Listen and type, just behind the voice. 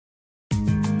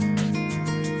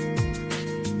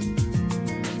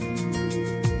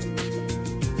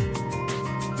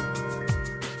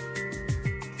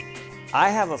I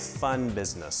have a fun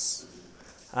business.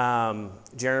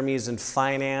 Jeremy's in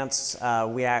finance.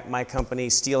 My company,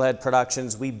 Steelhead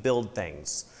Productions, we build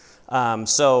things.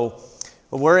 So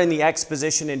we're in the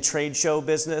exposition and trade show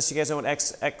business. You guys know what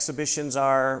exhibitions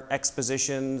are?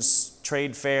 Expositions,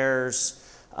 trade fairs.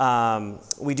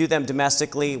 We do them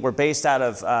domestically. We're based out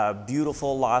of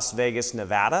beautiful Las Vegas,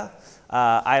 Nevada.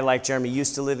 I, like Jeremy,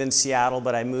 used to live in Seattle,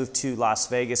 but I moved to Las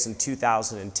Vegas in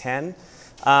 2010.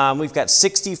 We've got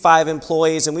 65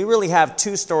 employees, and we really have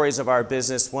two stories of our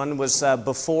business. One was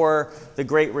before the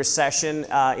Great Recession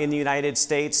in the United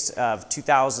States of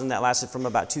 2000, that lasted from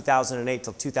about 2008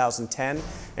 till 2010,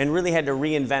 and really had to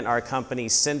reinvent our company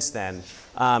since then.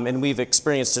 And we've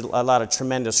experienced a lot of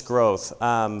tremendous growth.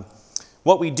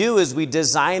 What we do is we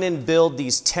design and build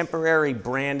these temporary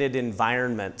branded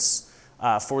environments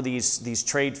for these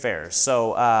trade fairs.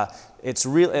 So it's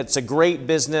a great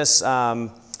business.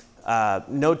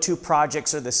 No two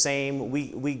projects are the same.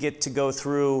 We get to go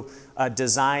through a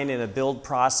design and a build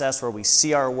process where we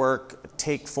see our work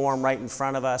take form right in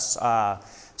front of us.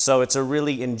 So it's a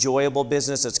really enjoyable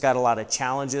business. It's got a lot of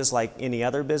challenges like any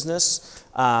other business.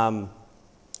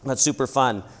 That's super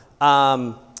fun.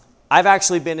 I've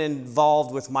actually been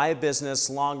involved with my business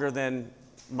longer than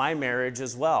my marriage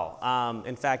as well.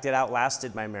 In fact, it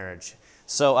outlasted my marriage.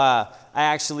 So I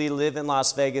actually live in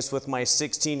Las Vegas with my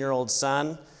 16-year-old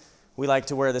son. We like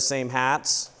to wear the same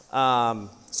hats.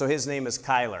 So his name is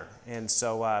Kyler. And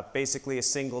so basically a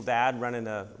single dad running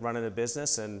a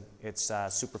business, and it's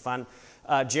super fun.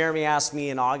 Jeremy asked me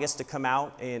in August to come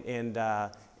out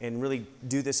and really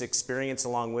do this experience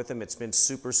along with him. It's been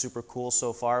super, super cool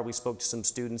so far. We spoke to some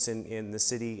students in the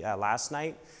city last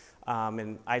night.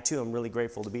 And I too am really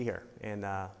grateful to be here. And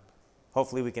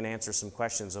hopefully we can answer some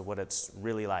questions of what it's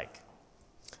really like.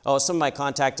 Oh, some of my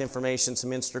contact information,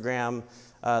 some Instagram,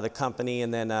 the company,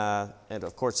 and then, and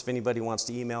of course, if anybody wants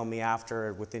to email me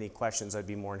after with any questions, I'd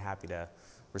be more than happy to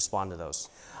respond to those.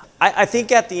 I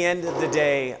think at the end of the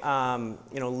day,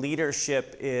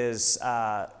 leadership is,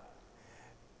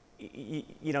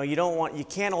 you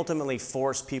can't ultimately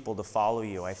force people to follow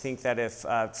you. I think that if,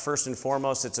 first and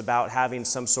foremost, it's about having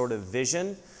some sort of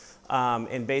vision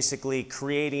and basically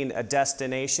creating a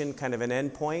destination, kind of an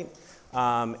endpoint.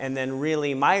 And then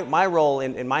really my role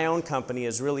in my own company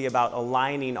is really about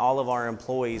aligning all of our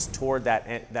employees toward that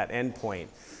endpoint.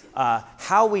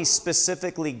 How we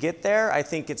specifically get there, I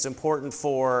think it's important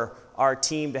for our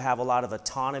team to have a lot of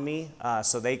autonomy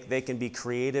so they can be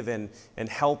creative in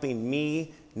helping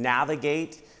me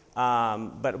navigate.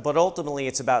 But ultimately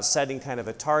it's about setting kind of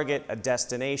a target, a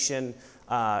destination,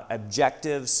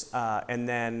 objectives, and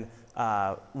then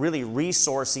really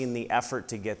resourcing the effort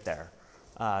to get there.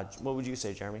 What would you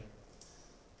say, Jeremy?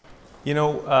 You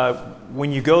know,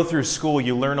 when you go through school,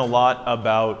 you learn a lot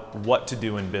about what to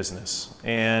do in business.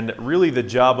 And really the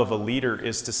job of a leader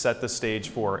is to set the stage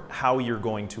for how you're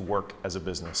going to work as a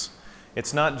business.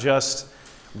 It's not just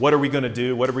what are we going to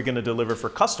do, what are we going to deliver for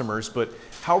customers, but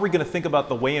how are we going to think about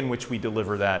the way in which we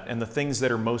deliver that and the things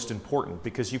that are most important,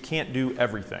 because you can't do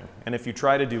everything. And if you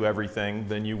try to do everything,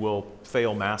 then you will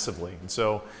fail massively. And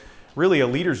so really, a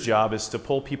leader's job is to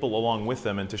pull people along with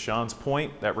them. And to Sean's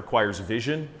point, that requires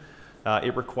vision.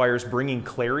 It requires bringing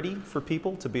clarity for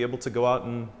people to be able to go out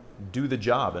and do the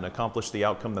job and accomplish the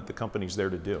outcome that the company's there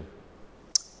to do.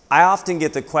 I often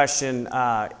get the question,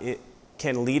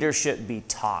 can leadership be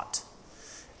taught?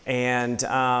 And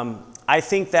I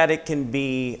think that it can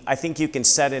be, I think you can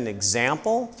set an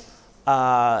example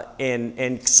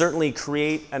and certainly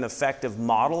create an effective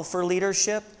model for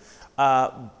leadership.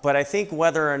 But I think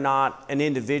whether or not an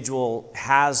individual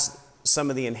has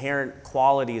some of the inherent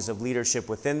qualities of leadership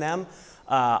within them,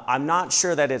 I'm not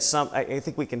sure that it's I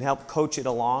think we can help coach it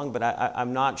along, but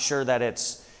I'm not sure that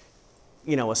it's,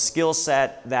 a skill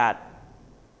set that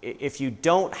if you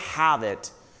don't have it,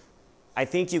 I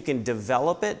think you can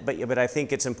develop it, but I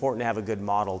think it's important to have a good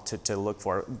model to look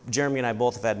for. Jeremy and I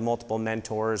both have had multiple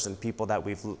mentors and people that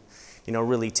we've,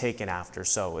 really taken after.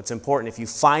 So it's important if you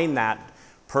find that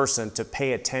person to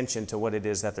pay attention to what it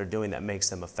is that they're doing that makes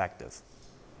them effective.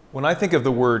 When I think of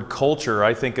the word culture,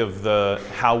 I think of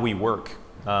how we work,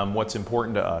 what's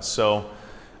important to us. So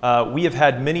we have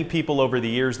had many people over the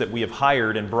years that we have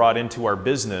hired and brought into our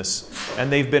business,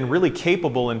 and they've been really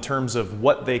capable in terms of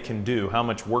what they can do, how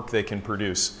much work they can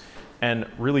produce, and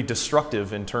really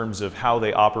destructive in terms of how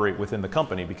they operate within the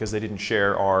company because they didn't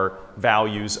share our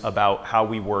values about how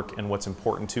we work and what's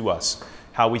important to us,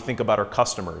 how we think about our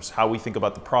customers, how we think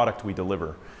about the product we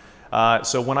deliver.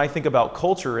 So when I think about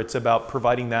culture, it's about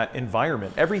providing that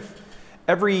environment.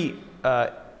 Every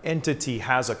entity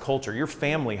has a culture. Your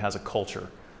family has a culture.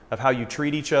 of how you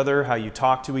treat each other, how you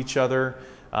talk to each other,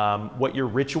 what your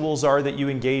rituals are that you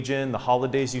engage in, the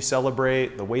holidays you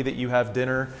celebrate, the way that you have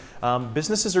dinner.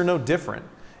 Businesses are no different.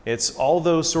 It's all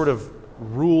those sort of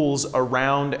rules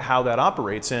around how that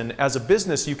operates. And as a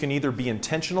business, you can either be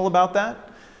intentional about that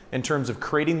in terms of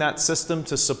creating that system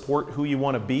to support who you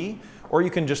want to be, or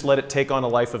you can just let it take on a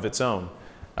life of its own.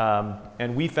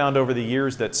 And we found over the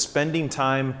years that spending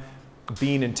time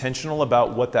being intentional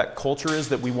about what that culture is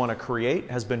that we want to create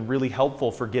has been really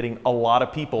helpful for getting a lot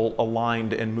of people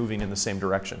aligned and moving in the same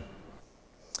direction.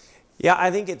 Yeah, I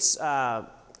think it's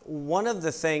one of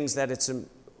the things that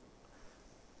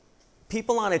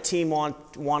people on a team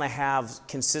want to have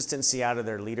consistency out of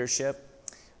their leadership.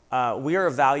 We are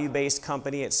a value-based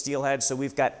company at Steelhead, so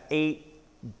we've got 8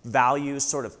 values,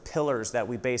 sort of pillars that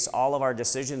we base all of our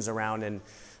decisions around, and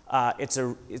it's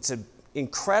an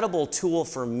incredible tool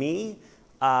for me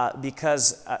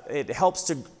because it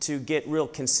helps to get real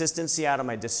consistency out of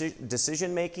my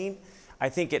decision making. I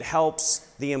think it helps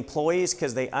the employees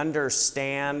because they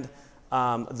understand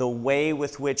the way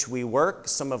with which we work,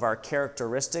 some of our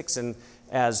characteristics, and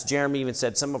as Jeremy even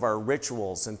said, some of our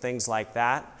rituals and things like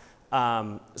that.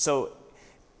 So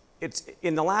it's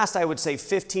in the last, I would say,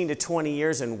 15 to 20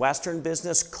 years in Western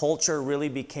business, culture really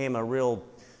became a real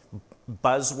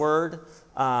buzzword,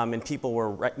 and people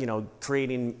were,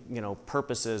 creating,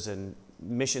 purposes and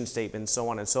mission statements, so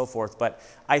on and so forth. But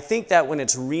I think that when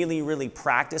it's really, really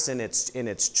practiced and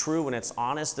it's true and it's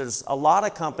honest, there's a lot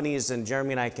of companies, and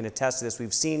Jeremy and I can attest to this.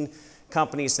 We've seen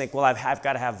companies think, well, I've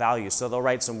got to have values, so they'll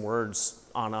write some words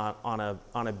on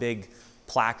a big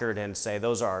placard and say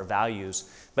those are our values.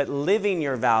 But living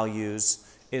your values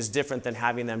is different than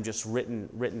having them just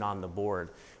written on the board.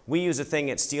 We use a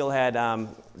thing at Steelhead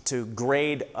to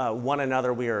grade one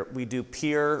another. We do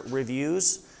peer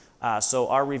reviews. So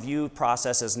our review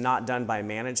process is not done by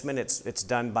management, it's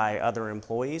done by other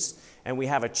employees. And we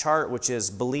have a chart which is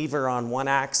believer on one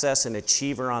axis and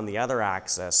achiever on the other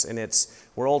axis. And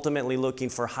we're ultimately looking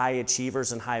for high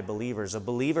achievers and high believers. A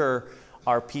believer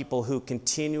are people who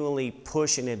continually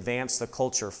push and advance the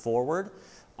culture forward.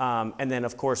 And then,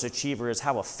 of course, achiever is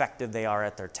how effective they are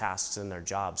at their tasks and their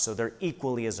jobs. So they're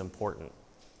equally as important.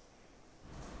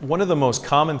 One of the most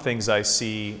common things I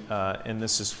see, and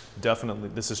this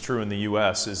is true in the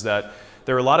US, is that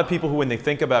there are a lot of people who, when they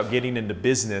think about getting into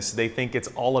business, they think it's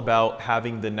all about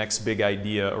having the next big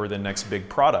idea or the next big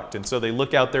product. And so they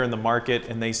look out there in the market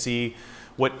and they see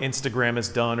what Instagram has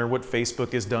done or what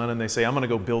Facebook has done, and they say, I'm going to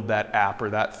go build that app or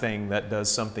that thing that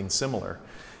does something similar.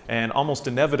 And almost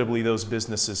inevitably, those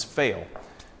businesses fail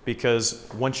because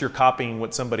once you're copying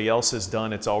what somebody else has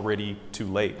done, it's already too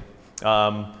late.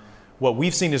 What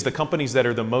we've seen is the companies that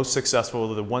are the most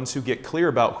successful are the ones who get clear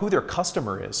about who their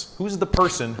customer is. Who's the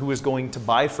person who is going to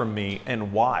buy from me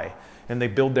and why? And they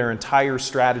build their entire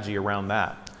strategy around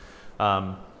that.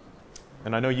 And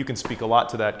I know you can speak a lot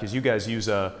to that because you guys use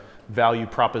a value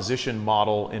proposition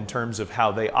model in terms of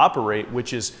how they operate,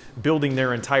 which is building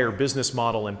their entire business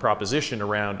model and proposition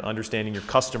around understanding your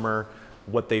customer,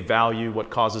 what they value,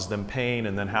 what causes them pain,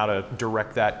 and then how to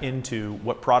direct that into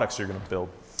what products you're going to build.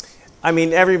 I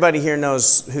mean, everybody here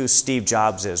knows who Steve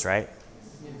Jobs is, right?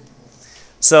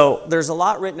 So there's a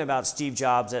lot written about Steve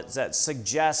Jobs that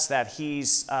suggests that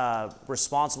he's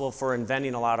responsible for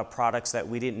inventing a lot of products that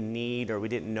we didn't need or we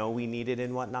didn't know we needed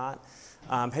and whatnot.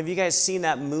 Have you guys seen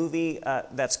that movie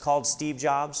that's called Steve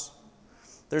Jobs?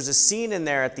 There's a scene in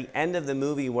there at the end of the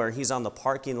movie where he's on the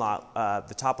parking lot,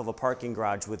 the top of a parking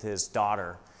garage with his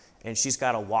daughter, and she's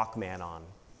got a Walkman on.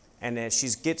 And as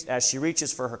she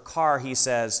reaches for her car, he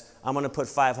says, I'm going to put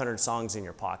 500 songs in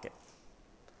your pocket.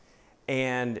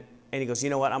 And he goes,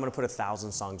 you know what, I'm going to put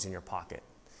 1,000 songs in your pocket.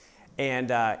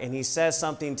 And he says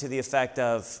something to the effect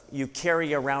of, you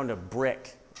carry around a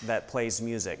brick that plays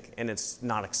music, and it's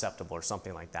not acceptable, or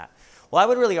something like that. Well, I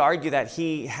would really argue that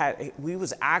he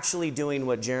was actually doing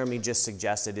what Jeremy just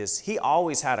suggested, is he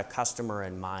always had a customer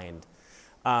in mind.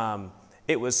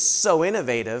 It was so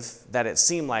innovative that it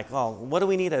seemed like, well, what do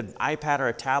we need an iPad or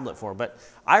a tablet for? But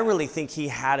I really think he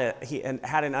had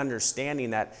an understanding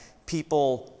that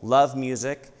people love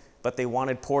music, but they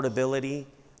wanted portability.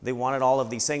 They wanted all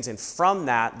of these things, and from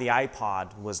that, the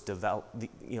iPod was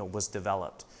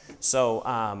developed. So,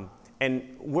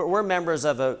 and we're members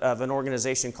of an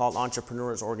organization called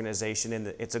Entrepreneurs Organization, and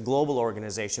it's a global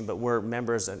organization, but we're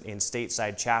members in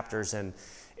stateside chapters, and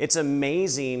it's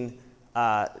amazing.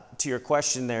 To your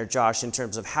question there, Josh, in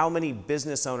terms of how many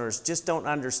business owners just don't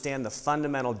understand the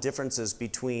fundamental differences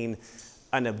between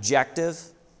an objective,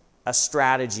 a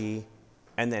strategy,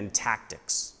 and then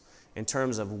tactics, in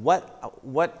terms of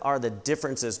what are the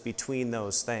differences between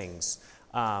those things.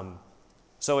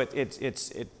 So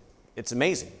it's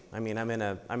amazing. I mean, I'm in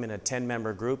a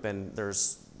 10-member group, and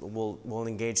we'll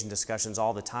engage in discussions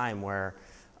all the time where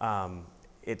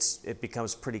it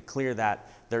becomes pretty clear that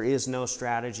there is no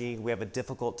strategy. We have a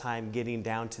difficult time getting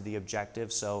down to the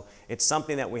objective. So it's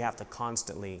something that we have to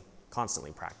constantly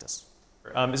practice.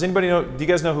 Does anybody know? Do you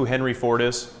guys know who Henry Ford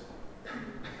is?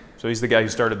 So he's the guy who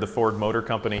started the Ford Motor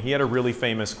Company. He had a really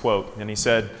famous quote, and he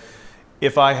said,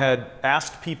 "If I had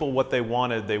asked people what they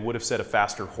wanted, they would have said a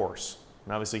faster horse."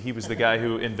 And obviously he was the guy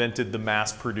who invented the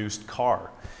mass-produced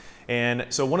car. And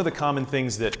so one of the common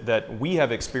things that we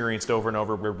have experienced over and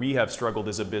over where we have struggled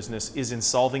as a business is in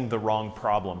solving the wrong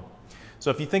problem.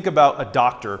 So if you think about a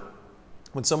doctor,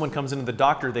 when someone comes into the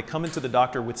doctor, they come into the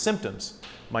doctor with symptoms.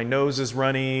 My nose is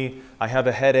runny, I have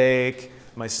a headache,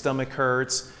 my stomach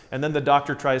hurts, and then the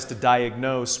doctor tries to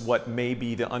diagnose what may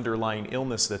be the underlying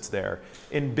illness that's there.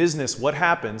 In business, what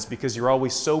happens, because you're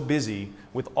always so busy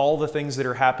with all the things that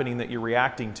are happening that you're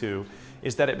reacting to,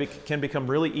 is that it can become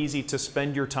really easy to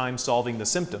spend your time solving the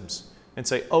symptoms and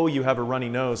say, oh, you have a runny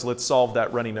nose, let's solve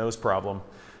that runny nose problem,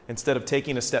 instead of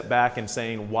taking a step back and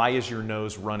saying, why is your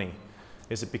nose runny?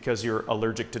 Is it because you're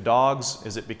allergic to dogs?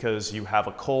 Is it because you have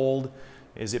a cold?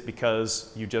 Is it because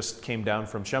you just came down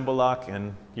from Shambhalak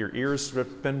and your ears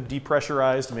have been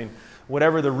depressurized? I mean,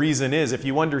 whatever the reason is, if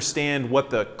you understand what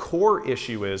the core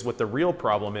issue is, what the real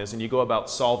problem is, and you go about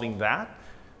solving that,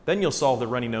 then you'll solve the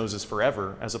runny noses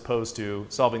forever, as opposed to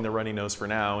solving the runny nose for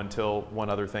now until one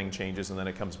other thing changes and then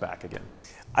it comes back again.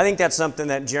 I think that's something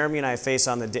that Jeremy and I face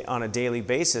on a daily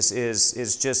basis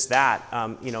is just that.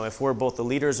 You know, if we're both the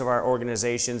leaders of our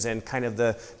organizations and kind of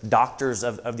the doctors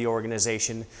of the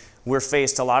organization, we're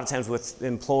faced a lot of times with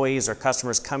employees or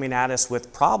customers coming at us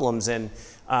with problems, and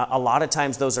a lot of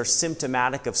times those are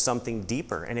symptomatic of something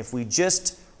deeper. And if we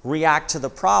just react to the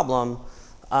problem,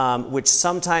 which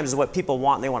sometimes is what people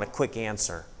want, and they want a quick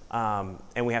answer,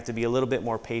 and we have to be a little bit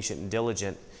more patient and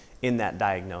diligent in that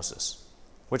diagnosis,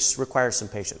 which requires some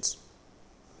patience.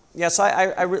 Yeah, so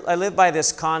I live by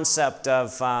this concept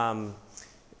of,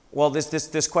 well,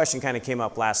 this question kind of came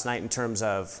up last night in terms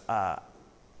of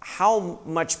how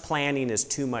much planning is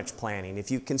too much planning.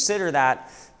 If you consider that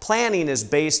planning is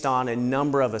based on a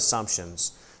number of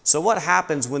assumptions. So what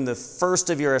happens when the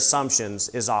first of your assumptions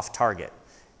is off target?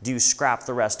 Do you scrap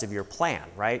the rest of your plan,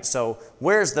 right? So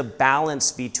where's the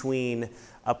balance between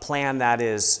a plan that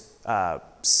is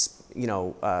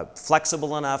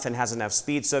flexible enough and has enough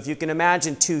speed? So if you can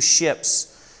imagine two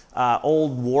ships,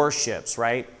 old warships,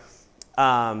 right?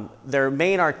 Their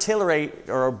main artillery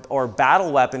or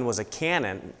battle weapon was a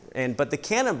cannon, but the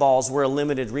cannonballs were a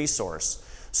limited resource.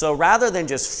 So rather than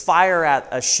just fire at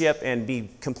a ship and be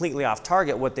completely off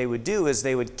target, what they would do is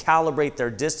they would calibrate their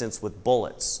distance with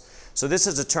bullets. So this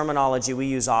is a terminology we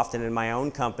use often in my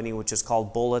own company, which is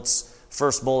called bullets,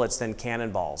 first bullets, then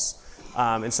cannonballs.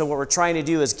 And so what we're trying to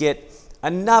do is get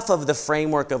enough of the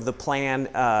framework of the plan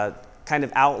kind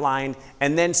of outlined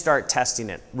and then start testing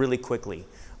it really quickly.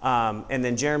 And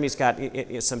then Jeremy's got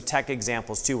some tech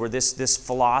examples too, where this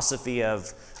philosophy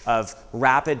of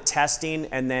rapid testing,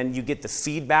 and then you get the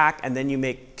feedback and then you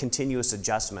make continuous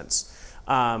adjustments.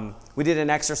 We did an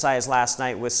exercise last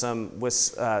night with some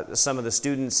of the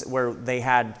students where they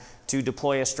had to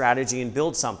deploy a strategy and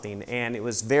build something, and it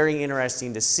was very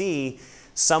interesting to see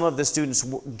some of the students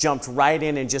jumped right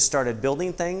in and just started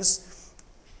building things.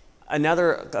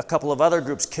 A couple of other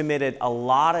groups committed a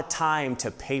lot of time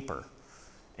to paper,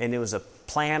 and it was a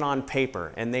plan on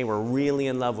paper, and they were really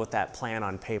in love with that plan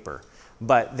on paper,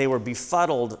 but they were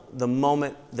befuddled the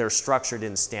moment their structure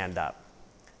didn't stand up.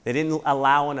 They didn't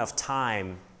allow enough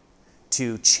time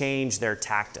to change their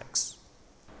tactics.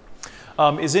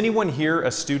 Is anyone here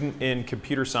a student in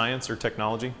computer science or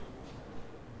technology?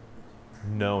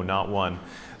 No, not one.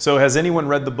 So has anyone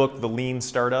read the book, The Lean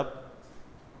Startup?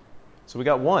 So we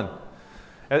got one.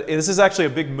 This is actually a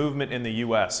big movement in the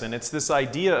US, and it's this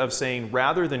idea of saying,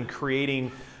 rather than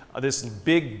creating this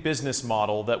big business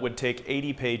model that would take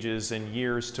 80 pages and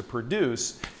years to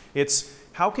produce, it's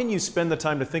how can you spend the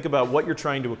time to think about what you're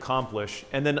trying to accomplish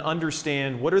and then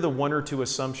understand what are the one or two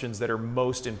assumptions that are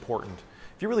most important.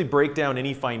 If you really break down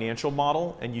any financial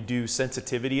model and you do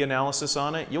sensitivity analysis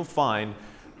on it, you'll find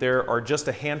there are just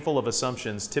a handful of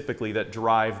assumptions typically that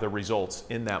drive the results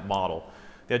in that model.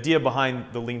 The idea behind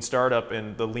the Lean Startup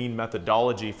and the Lean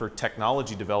methodology for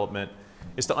technology development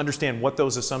is to understand what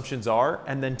those assumptions are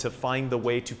and then to find the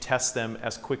way to test them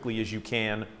as quickly as you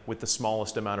can with the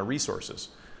smallest amount of resources.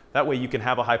 That way you can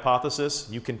have a hypothesis,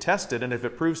 you can test it, and if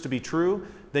it proves to be true,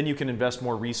 then you can invest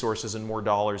more resources and more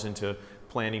dollars into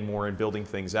planning more and building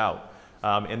things out.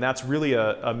 And that's really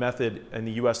a method in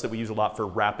the US that we use a lot for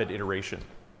rapid iteration.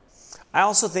 I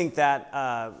also think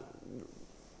that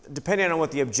depending on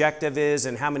what the objective is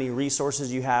and how many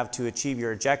resources you have to achieve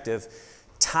your objective,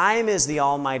 time is the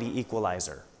almighty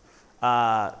equalizer.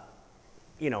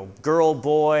 You know, girl,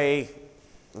 boy,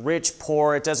 rich,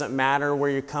 poor, it doesn't matter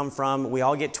where you come from. We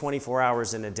all get 24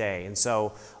 hours in a day. And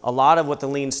so a lot of what the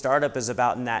lean startup is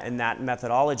about in that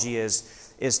methodology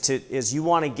is you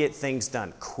want to get things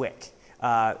done quick.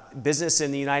 Business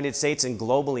in the United States and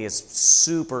globally is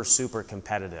super, super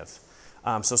competitive.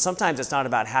 So sometimes it's not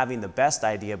about having the best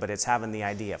idea, but it's having the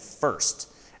idea first.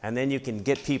 And then you can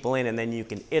get people in and then you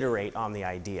can iterate on the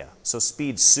idea. So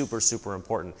speed's super, super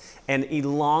important. And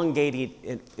elongated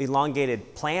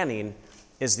planning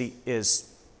is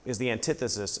the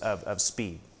antithesis of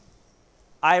speed.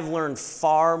 I've learned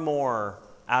far more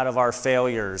out of our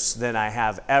failures than I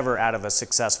have ever out of a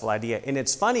successful idea. And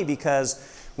it's funny because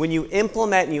when you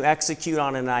implement and you execute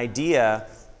on an idea,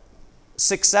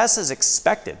 success is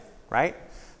expected, right?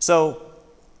 So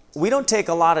we don't take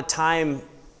a lot of time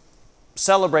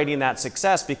celebrating that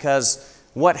success because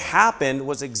what happened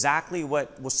was exactly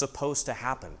what was supposed to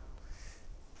happen.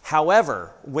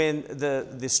 However, when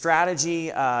the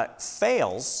strategy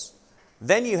fails,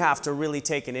 then you have to really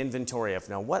take an inventory of,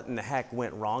 now what in the heck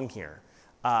went wrong here?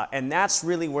 And that's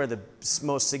really where the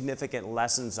most significant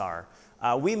lessons are.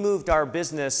 We moved our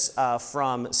business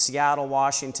from Seattle,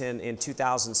 Washington in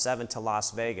 2007 to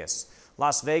Las Vegas.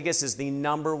 Las Vegas is the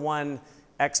 #1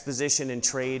 exposition and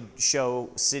trade show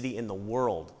city in the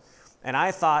world. And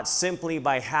I thought simply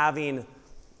by having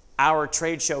our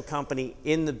trade show company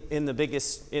in the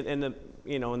biggest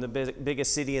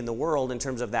city in the world in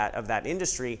terms of that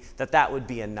industry, that would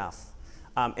be enough.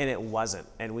 And it wasn't.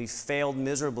 And we failed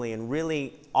miserably and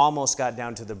really almost got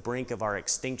down to the brink of our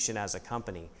extinction as a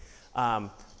company.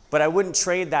 But I wouldn't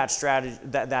trade that strategy,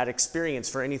 that experience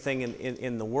for anything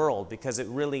in the world, because it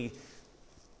really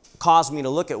caused me to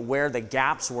look at where the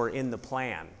gaps were in the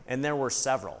plan, and there were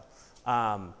several.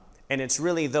 And it's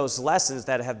really those lessons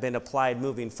that have been applied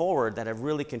moving forward that have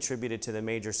really contributed to the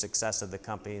major success of the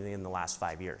company in the last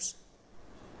 5 years.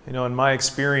 You know, in my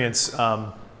experience,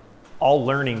 all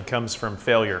learning comes from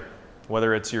failure.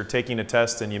 Whether it's you're taking a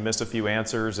test and you miss a few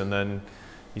answers and then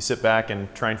you sit back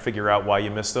and try and figure out why you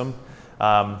missed them.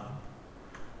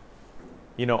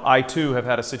 You know, I too have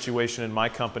had a situation in my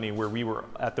company where we were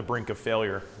at the brink of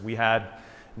failure. We had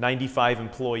 95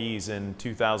 employees in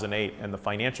 2008 and the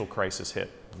financial crisis hit,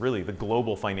 really the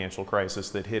global financial crisis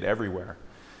that hit everywhere.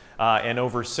 And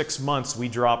over 6 months, we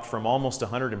dropped from almost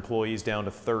 100 employees down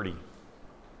to 30.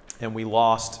 And we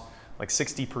lost like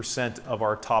 60% of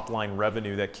our top line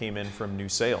revenue that came in from new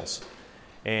sales.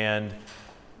 And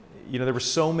you know, there were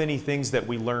so many things that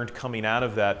we learned coming out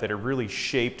of that have really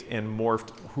shaped and morphed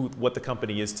what the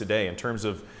company is today in terms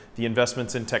of the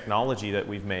investments in technology that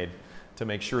we've made to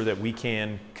make sure that we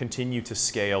can continue to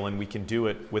scale and we can do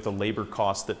it with a labor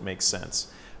cost that makes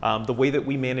sense. The way that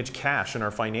we manage cash and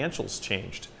our financials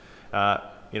changed.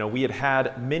 You know, we had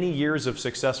had many years of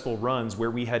successful runs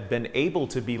where we had been able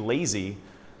to be lazy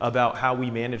about how we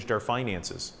managed our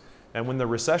finances. And when the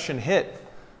recession hit,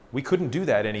 we couldn't do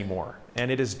that anymore. And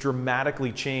it has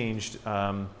dramatically changed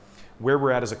where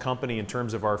we're at as a company in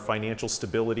terms of our financial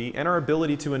stability and our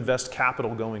ability to invest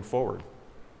capital going forward.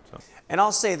 So. And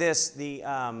I'll say this,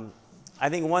 I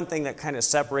think one thing that kind of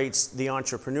separates the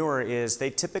entrepreneur is they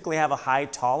typically have a high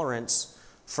tolerance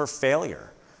for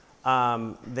failure.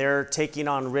 They're taking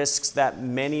on risks that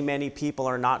many, many people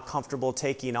are not comfortable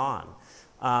taking on.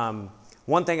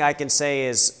 One thing I can say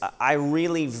is I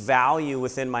really value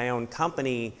within my own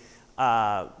company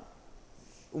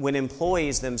when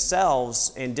employees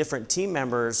themselves and different team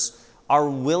members are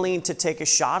willing to take a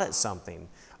shot at something.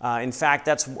 In fact,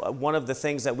 that's one of the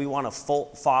things that we want to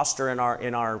foster in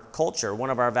our culture. One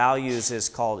of our values is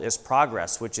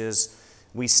progress, which is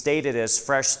we state it as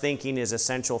fresh thinking is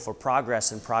essential for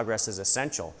progress and progress is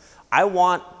essential. I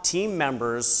want team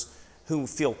members who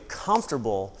feel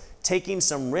comfortable taking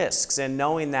some risks and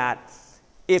knowing that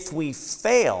if we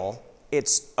fail,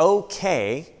 it's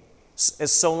okay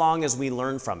so long as we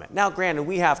learn from it. Now, granted,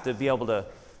 we have to be able to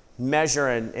measure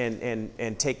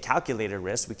and take calculated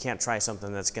risks. We can't try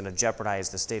something that's going to jeopardize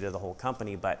the state of the whole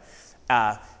company. But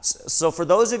so for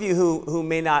those of you who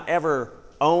may not ever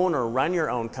own or run your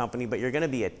own company, but you're going to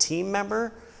be a team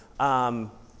member,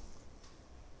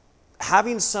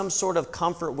 having some sort of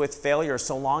comfort with failure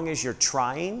so long as you're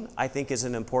trying, I think is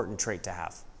an important trait to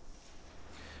have.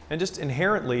 And just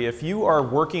inherently, if you are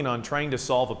working on trying to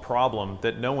solve a problem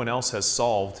that no one else has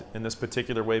solved in this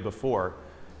particular way before,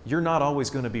 you're not always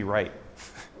going to be right.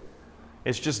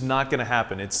 It's just not going to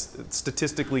happen. It's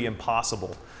statistically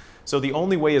impossible. So the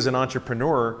only way as an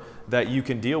entrepreneur that you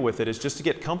can deal with it is just to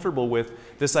get comfortable with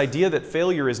this idea that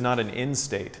failure is not an end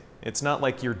state. It's not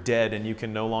like you're dead and you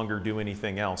can no longer do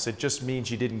anything else. It just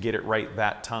means you didn't get it right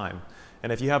that time.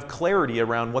 And if you have clarity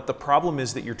around what the problem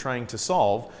is that you're trying to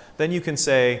solve, then you can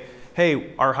say,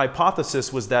 hey, our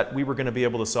hypothesis was that we were going to be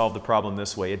able to solve the problem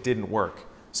this way. It didn't work.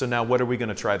 So now what are we going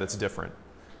to try that's different?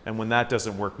 And when that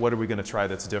doesn't work, what are we going to try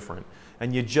that's different?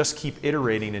 And you just keep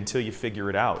iterating until you figure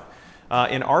it out.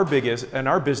 In our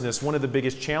business, one of the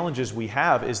biggest challenges we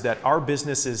have is that our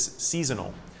business is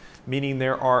seasonal, meaning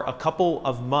there are a couple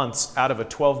of months out of a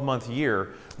 12-month year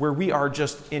where we are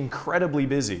just incredibly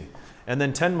busy. And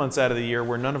then 10 months out of the year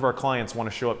where none of our clients want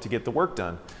to show up to get the work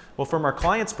done. Well, from our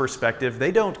clients' perspective,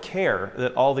 they don't care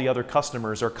that all the other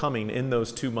customers are coming in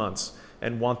those 2 months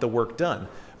and want the work done.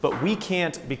 But we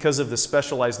can't, because of the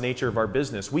specialized nature of our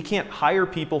business, we can't hire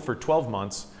people for 12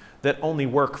 months that only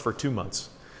work for 2 months.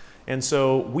 And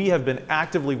so we have been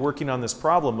actively working on this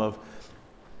problem of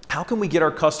how can we get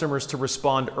our customers to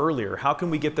respond earlier? How can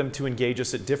we get them to engage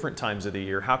us at different times of the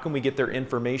year? How can we get their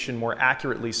information more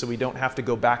accurately so we don't have to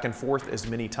go back and forth as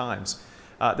many times?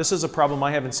 This is a problem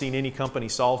I haven't seen any company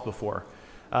solve before.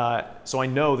 So I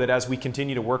know that as we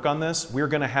continue to work on this, we're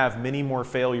going to have many more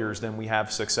failures than we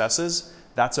have successes.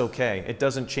 That's okay. It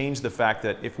doesn't change the fact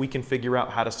that if we can figure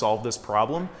out how to solve this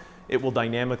problem, it will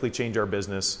dynamically change our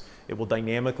business. It will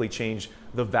dynamically change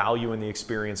the value and the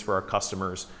experience for our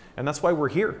customers. And that's why we're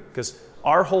here, because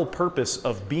our whole purpose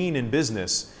of being in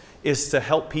business is to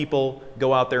help people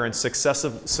go out there and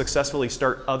successfully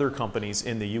start other companies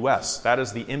in the US. That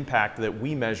is the impact that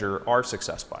we measure our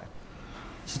success by.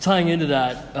 So tying into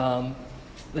that,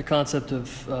 the concept of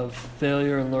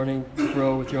failure and learning to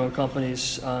grow with your own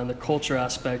companies and the culture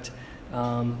aspect,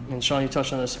 and Sean, you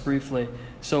touched on this briefly.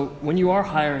 So when you are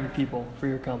hiring people for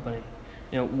your company,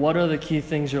 what are the key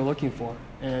things you're looking for?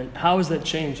 And how has that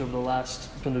changed over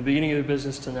from the beginning of the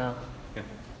business to now?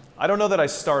 I don't know that I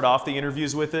start off the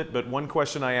interviews with it, but one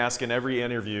question I ask in every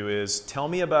interview is, tell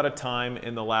me about a time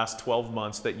in the last 12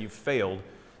 months that you failed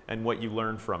and what you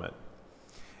learned from it.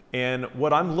 And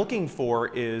what I'm looking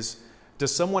for is,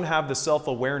 does someone have the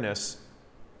self-awareness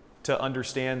to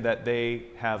understand that they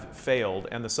have failed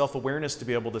and the self-awareness to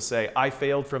be able to say, I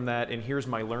failed from that and here's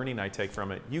my learning I take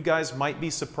from it. You guys might be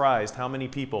surprised how many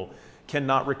people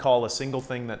cannot recall a single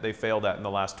thing that they failed at in the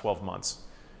last 12 months.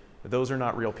 Those are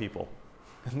not real people.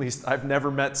 At least I've never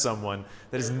met someone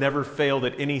that has never failed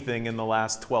at anything in the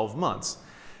last 12 months.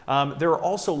 There are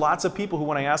also lots of people who,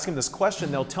 when I ask them this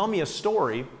question, they'll tell me a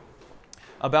story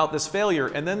about this failure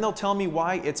and then they'll tell me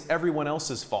why it's everyone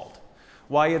else's fault.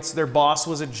 Why it's their boss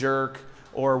was a jerk,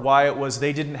 or why it was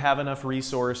they didn't have enough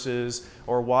resources,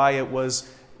 or why it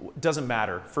was, doesn't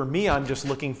matter. For me, I'm just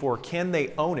looking for, can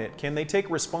they own it? Can they take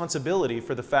responsibility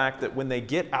for the fact that when they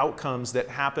get outcomes that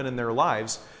happen in their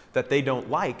lives that they don't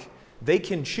like, they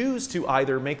can choose to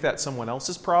either make that someone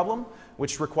else's problem,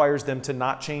 which requires them to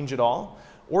not change at all,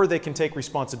 or they can take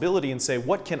responsibility and say,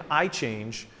 what can I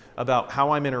change about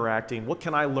how I'm interacting? What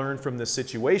can I learn from this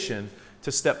situation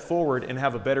to step forward and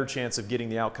have a better chance of getting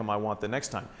the outcome I want the next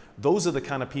time? Those are the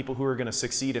kind of people who are going to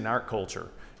succeed in our culture,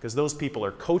 because those people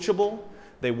are coachable,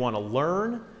 they want to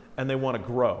learn, and they want to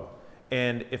grow.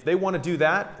 And if they want to do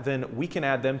that, then we can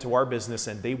add them to our business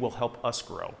and they will help us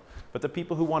grow. But the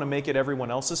people who want to make it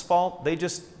everyone else's fault, they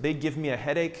give me a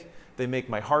headache, they make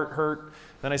my heart hurt,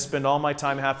 then I spend all my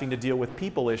time having to deal with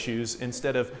people issues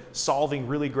instead of solving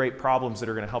really great problems that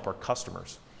are going to help our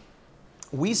customers.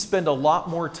 We spend a lot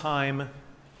more time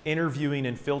interviewing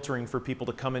and filtering for people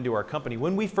to come into our company.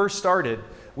 When we first started,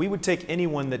 we would take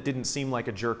anyone that didn't seem like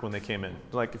a jerk when they came in.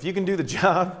 Like, if you can do the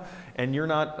job and you're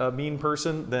not a mean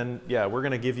person, then yeah, we're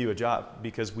going to give you a job,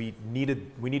 because we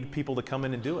needed people to come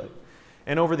in and do it.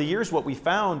 And over the years, what we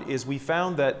found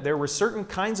that there were certain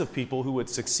kinds of people who would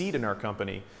succeed in our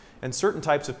company and certain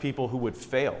types of people who would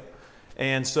fail.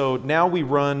 And so now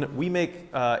we make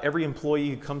every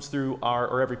employee who comes through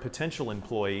or every potential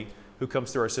employee who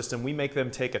comes through our system, we make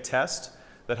them take a test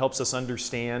that helps us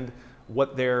understand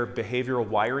what their behavioral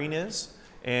wiring is.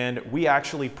 And we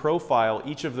actually profile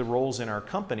each of the roles in our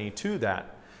company to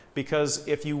that. Because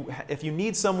if you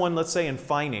need someone, let's say in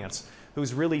finance,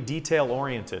 who's really detail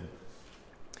oriented,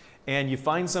 and you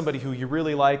find somebody who you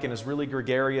really like and is really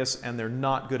gregarious and they're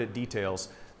not good at details,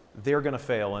 they're going to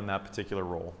fail in that particular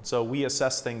role. So we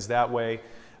assess things that way.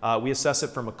 We assess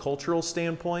it from a cultural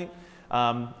standpoint.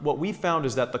 What we found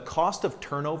is that the cost of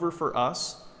turnover for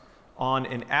us on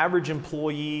an average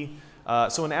employee,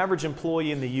 so an average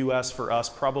employee in the US for us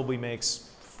probably makes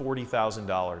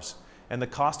 $40,000. And the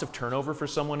cost of turnover for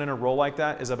someone in a role like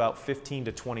that is about $15,000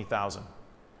 to $20,000.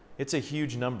 It's a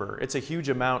huge number. It's a huge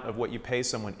amount of what you pay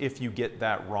someone if you get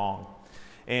that wrong.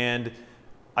 And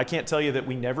I can't tell you that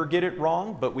we never get it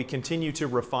wrong, but we continue to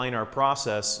refine our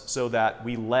process so that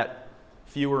we let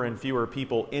fewer and fewer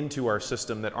people into our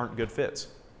system that aren't good fits.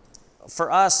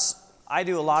 For us, I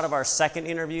do a lot of our second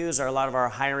interviews, or a lot of our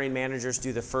hiring managers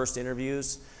do the first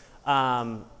interviews.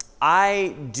 I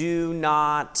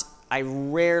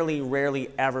rarely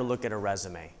ever look at a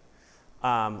resume.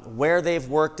 Where they've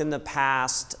worked in the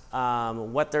past,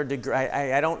 what their degree,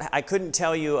 I couldn't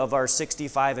tell you of our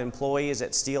 65 employees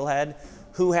at Steelhead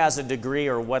who has a degree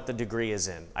or what the degree is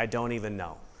in. I don't even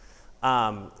know.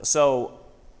 So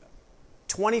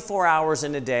 24 hours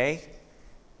in a day,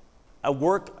 a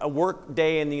work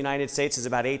day in the United States is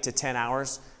about 8 to 10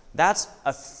 hours. That's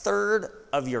a third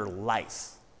of your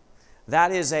life.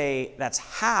 That's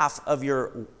half of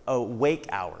your wake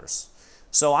hours.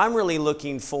 So I'm really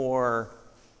looking for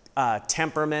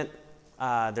temperament,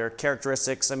 their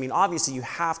characteristics. I mean, obviously you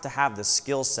have to have the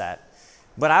skill set,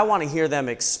 but I want to hear them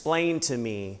explain to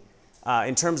me,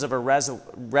 in terms of a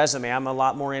resume, I'm a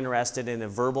lot more interested in a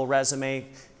verbal resume.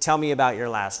 Tell me about your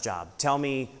last job. Tell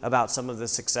me about some of the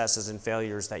successes and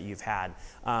failures that you've had.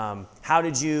 How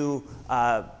did you,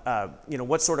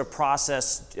 what sort of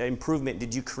process improvement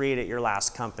did you create at your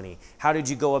last company? How did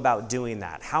you go about doing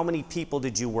that? How many people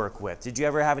did you work with? Did you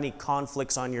ever have any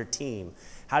conflicts on your team?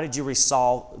 How did you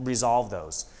resolve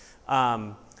those?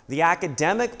 The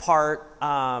academic part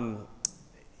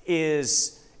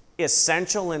is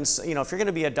essential, and if you're going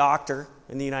to be a doctor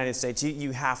in the United States,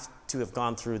 you have to have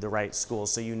gone through the right school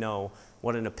so you know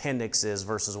what an appendix is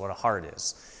versus what a heart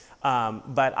is.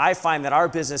 But I find that our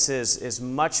business is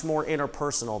much more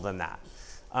interpersonal than that.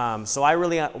 So I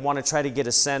really want to try to get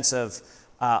a sense of,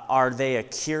 are they a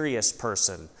curious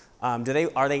person? Are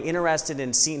they interested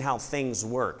in seeing how things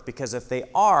work? Because if they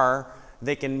are,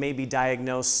 they can maybe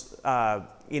diagnose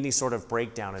any sort of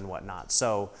breakdown and whatnot.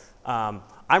 So I'm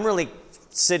really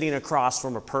sitting across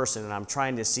from a person, and I'm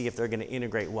trying to see if they're going to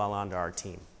integrate well onto our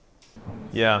team.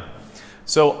 Yeah.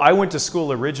 So I went to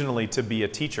school originally to be a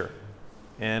teacher,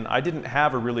 and I didn't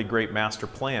have a really great master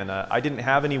plan. I didn't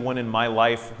have anyone in my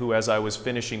life who, as I was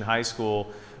finishing high school,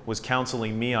 was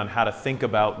counseling me on how to think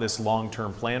about this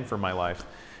long-term plan for my life.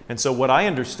 And so what I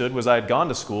understood was I had gone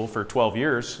to school for 12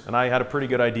 years, and I had a pretty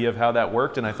good idea of how that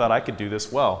worked, and I thought I could do this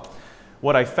well.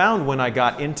 What I found when I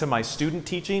got into my student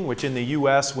teaching, which in the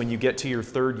US, when you get to your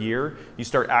third year, you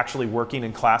start actually working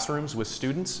in classrooms with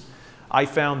students, I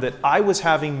found that I was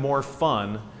having more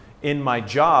fun in my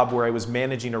job where I was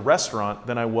managing a restaurant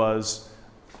than I was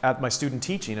at my student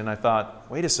teaching. And I thought,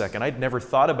 wait a second, I'd never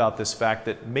thought about this fact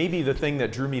that maybe the thing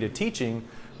that drew me to teaching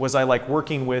was I like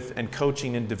working with and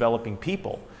coaching and developing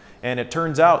people. And it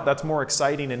turns out that's more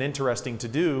exciting and interesting to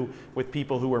do with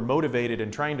people who are motivated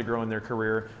and trying to grow in their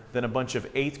career than a bunch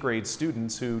of 8th grade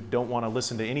students who don't want to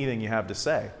listen to anything you have to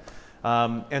say.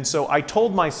 And so I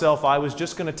told myself I was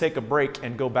just going to take a break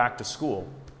and go back to school.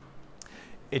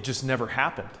 It just never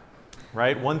happened,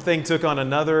 right? One thing took on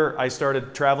another. I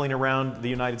started traveling around the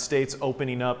United States,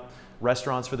 opening up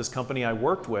restaurants for this company I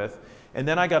worked with. And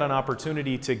then I got an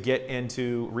opportunity to get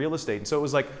into real estate. And so it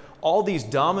was like all these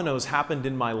dominoes happened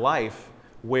in my life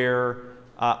where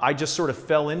I just sort of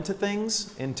fell into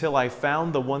things until I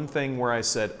found the one thing where I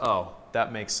said, oh,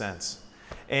 that makes sense.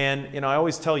 And I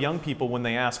always tell young people when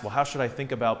they ask, well, how should I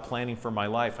think about planning for my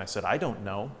life? I said, I don't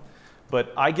know.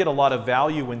 But I get a lot of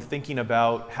value when thinking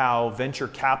about how venture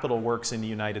capital works in the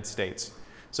United States.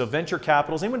 So venture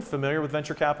capital, is anyone familiar with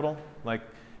venture capital? Like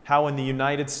how in the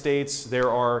United States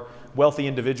there are wealthy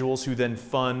individuals who then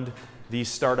fund these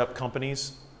startup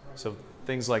companies. So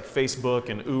things like Facebook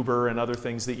and Uber and other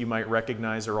things that you might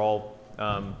recognize are all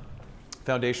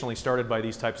foundationally started by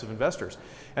these types of investors.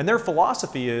 And their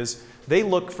philosophy is they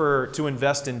look to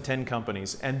invest in 10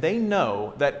 companies, and they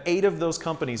know that 8 of those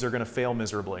companies are going to fail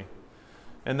miserably.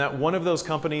 And that one of those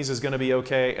companies is going to be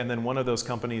okay, and then one of those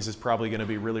companies is probably going to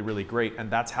be really, really great, and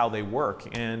that's how they work.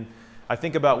 And I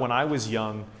think about when I was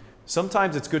young,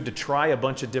 sometimes it's good to try a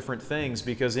bunch of different things,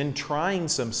 because in trying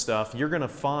some stuff, you're going to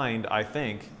find, I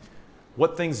think,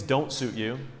 what things don't suit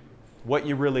you, what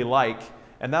you really like,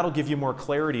 and that'll give you more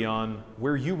clarity on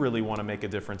where you really want to make a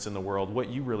difference in the world, what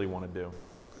you really want to do.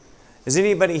 Is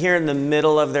anybody here in the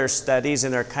middle of their studies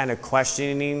and they're kind of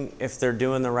questioning if they're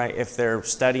doing the right, if they're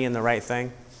studying the right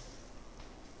thing?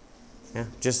 Yeah,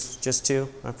 just 2.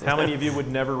 How many of you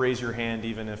would never raise your hand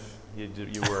even if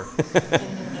you were?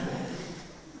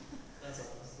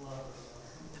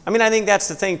 I mean, I think that's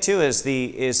the thing too, is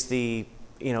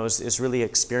really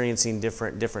experiencing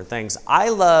different things. I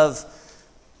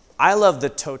I love the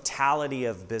totality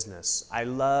of business. I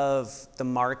love the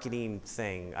marketing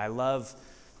thing. I love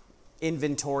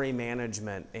inventory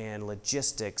management and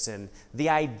logistics, and the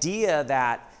idea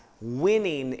that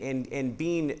winning and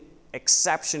being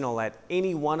exceptional at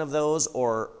any one of those,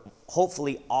 or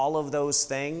hopefully all of those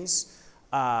things.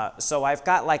 So I've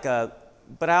got like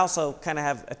but I also kind of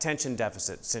have attention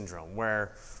deficit syndrome,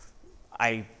 where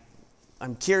I'm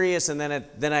curious, and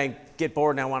then I get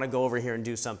bored and I want to go over here and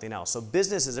do something else. So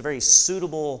business is a very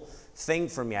suitable thing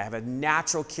for me. I have a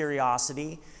natural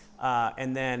curiosity,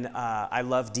 and then I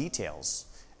love details.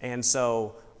 And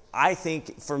so I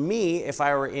think for me, if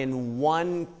I were in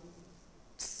one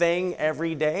thing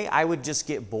every day, I would just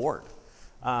get bored.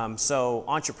 So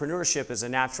entrepreneurship is a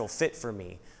natural fit for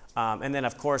me. And then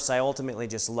of course I ultimately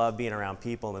just love being around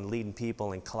people and leading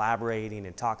people and collaborating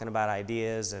and talking about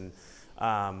ideas, and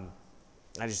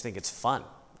I just think it's fun.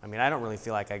 I mean, I don't really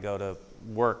feel like I go to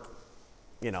work,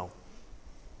 you know,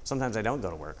 sometimes I don't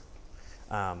go to work.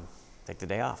 Take the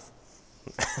day off.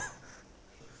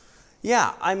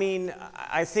 Yeah, I mean,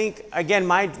 I think, again,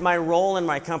 my role in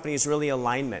my company is really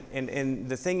alignment. And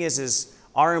the thing is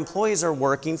our employees are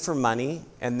working for money,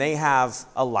 and they have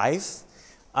a life.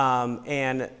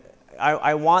 And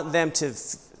I want them to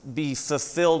be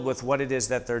fulfilled with what it is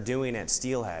that they're doing at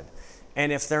Steelhead.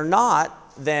 And if they're not,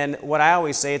 then what I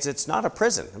always say is it's not a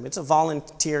prison. I mean, it's a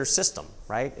volunteer system,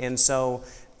 right? And so,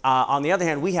 on the other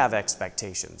hand, we have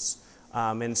expectations.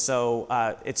 And so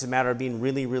it's a matter of being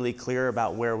really, really clear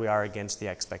about where we are against the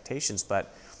expectations.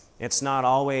 But it's not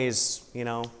always, you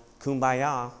know,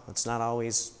 kumbaya. It's not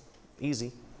always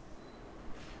easy.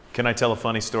 Can I tell a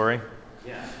funny story?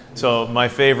 Yeah. So my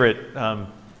favorite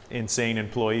insane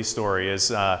employee story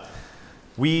is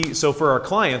so for our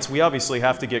clients, we obviously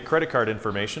have to get credit card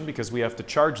information because we have to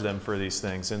charge them for these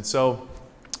things. And so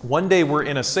one day we're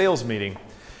in a sales meeting,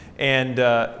 and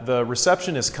the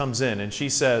receptionist comes in and she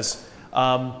says,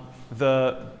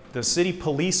 the city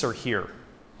police are here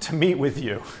to meet with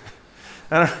you.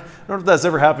 I don't know if that's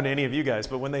ever happened to any of you guys,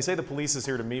 but when they say the police is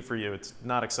here to meet for you, it's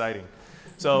not exciting.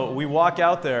 So we walk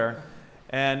out there,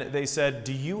 and they said,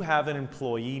 do you have an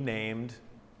employee named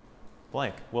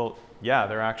blank? Well, yeah,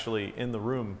 they're actually in the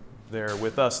room there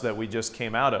with us that we just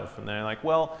came out of. And they're like,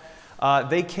 well,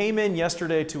 they came in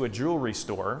yesterday to a jewelry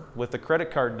store with a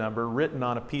credit card number written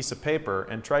on a piece of paper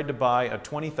and tried to buy a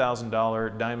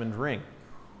 $20,000 diamond ring.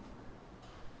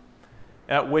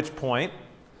 At which point,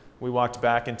 we walked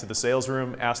back into the sales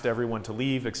room, asked everyone to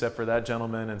leave except for that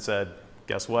gentleman, and said,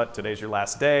 guess what, today's your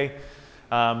last day.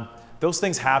 Those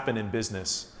things happen in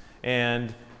business.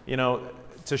 And, you know,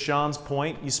 to Sean's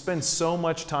point, you spend so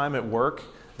much time at work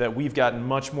that we've gotten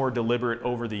much more deliberate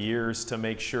over the years to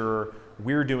make sure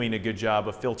we're doing a good job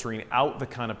of filtering out the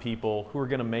kind of people who are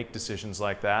going to make decisions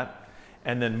like that,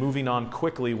 and then moving on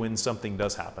quickly when something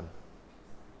does happen.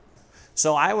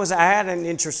 So I had an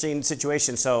interesting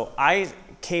situation. So I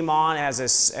came on as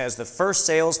the first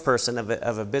salesperson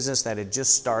of a business that had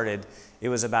just started. It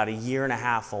was about a year and a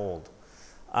half old.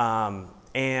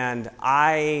 And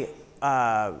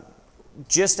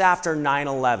just after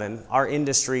 9/11, our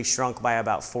industry shrunk by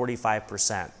about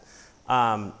 45%.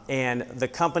 And the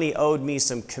company owed me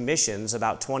some commissions,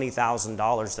 about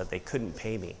 $20,000 that they couldn't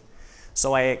pay me.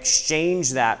 So I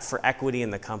exchanged that for equity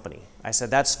in the company. I said,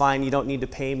 that's fine, you don't need to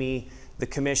pay me the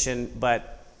commission,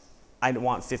 but I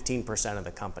want 15% of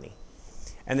the company.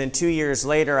 And then 2 years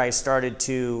later, I started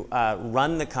to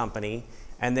run the company,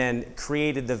 and then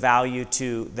created the value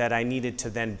that I needed to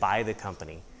then buy the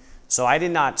company. So I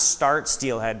did not start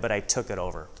Steelhead, but I took it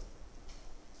over.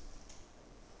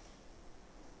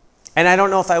 And I don't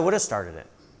know if I would have started it.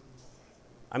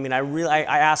 I mean, I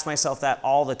ask myself that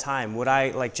all the time. Would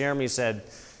I, like Jeremy said,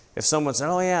 if someone said,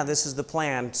 oh yeah, this is the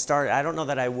plan, start it. I don't know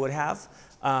that I would have.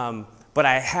 But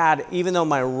I had, even though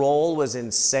my role was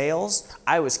in sales,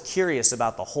 I was curious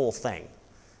about the whole thing.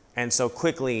 And so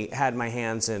quickly had my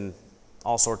hands in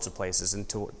all sorts of places, and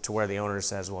to where the owner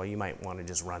says, well, you might want to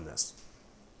just run this.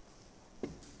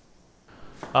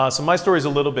 So my story is a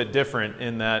little bit different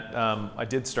in that I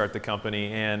did start the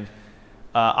company, and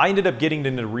I ended up getting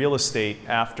into real estate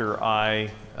after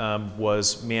I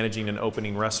was managing and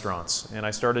opening restaurants. And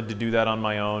I started to do that on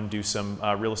my own, do some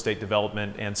real estate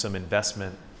development and some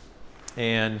investment.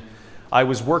 And I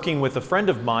was working with a friend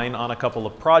of mine on a couple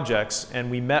of projects, and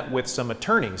we met with some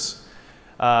attorneys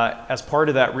as part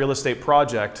of that real estate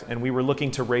project, and we were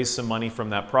looking to raise some money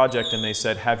from that project, and they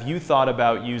said, have you thought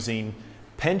about using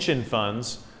pension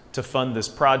funds to fund this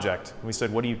project? And we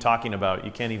said, what are you talking about?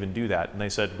 You can't even do that. And they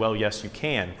said, well, yes, you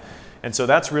can. And so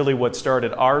that's really what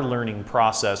started our learning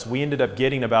process. We ended up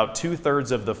getting about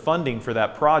 2/3 of the funding for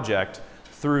that project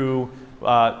through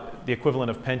the equivalent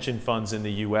of pension funds in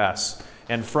the US.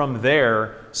 And from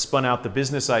there, spun out the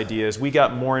business ideas. We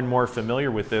got more and more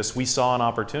familiar with this. We saw an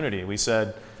opportunity. We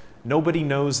said, nobody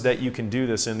knows that you can do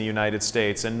this in the United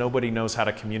States, and nobody knows how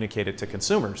to communicate it to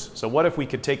consumers. So what if we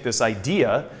could take this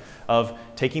idea of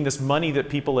taking this money that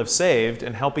people have saved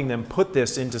and helping them put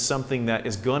this into something that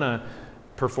is gonna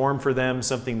perform for them,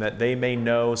 something that they may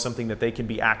know, something that they can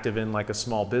be active in like a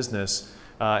small business,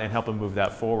 and help them move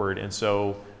that forward. And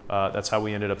so that's how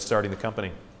we ended up starting the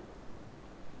company.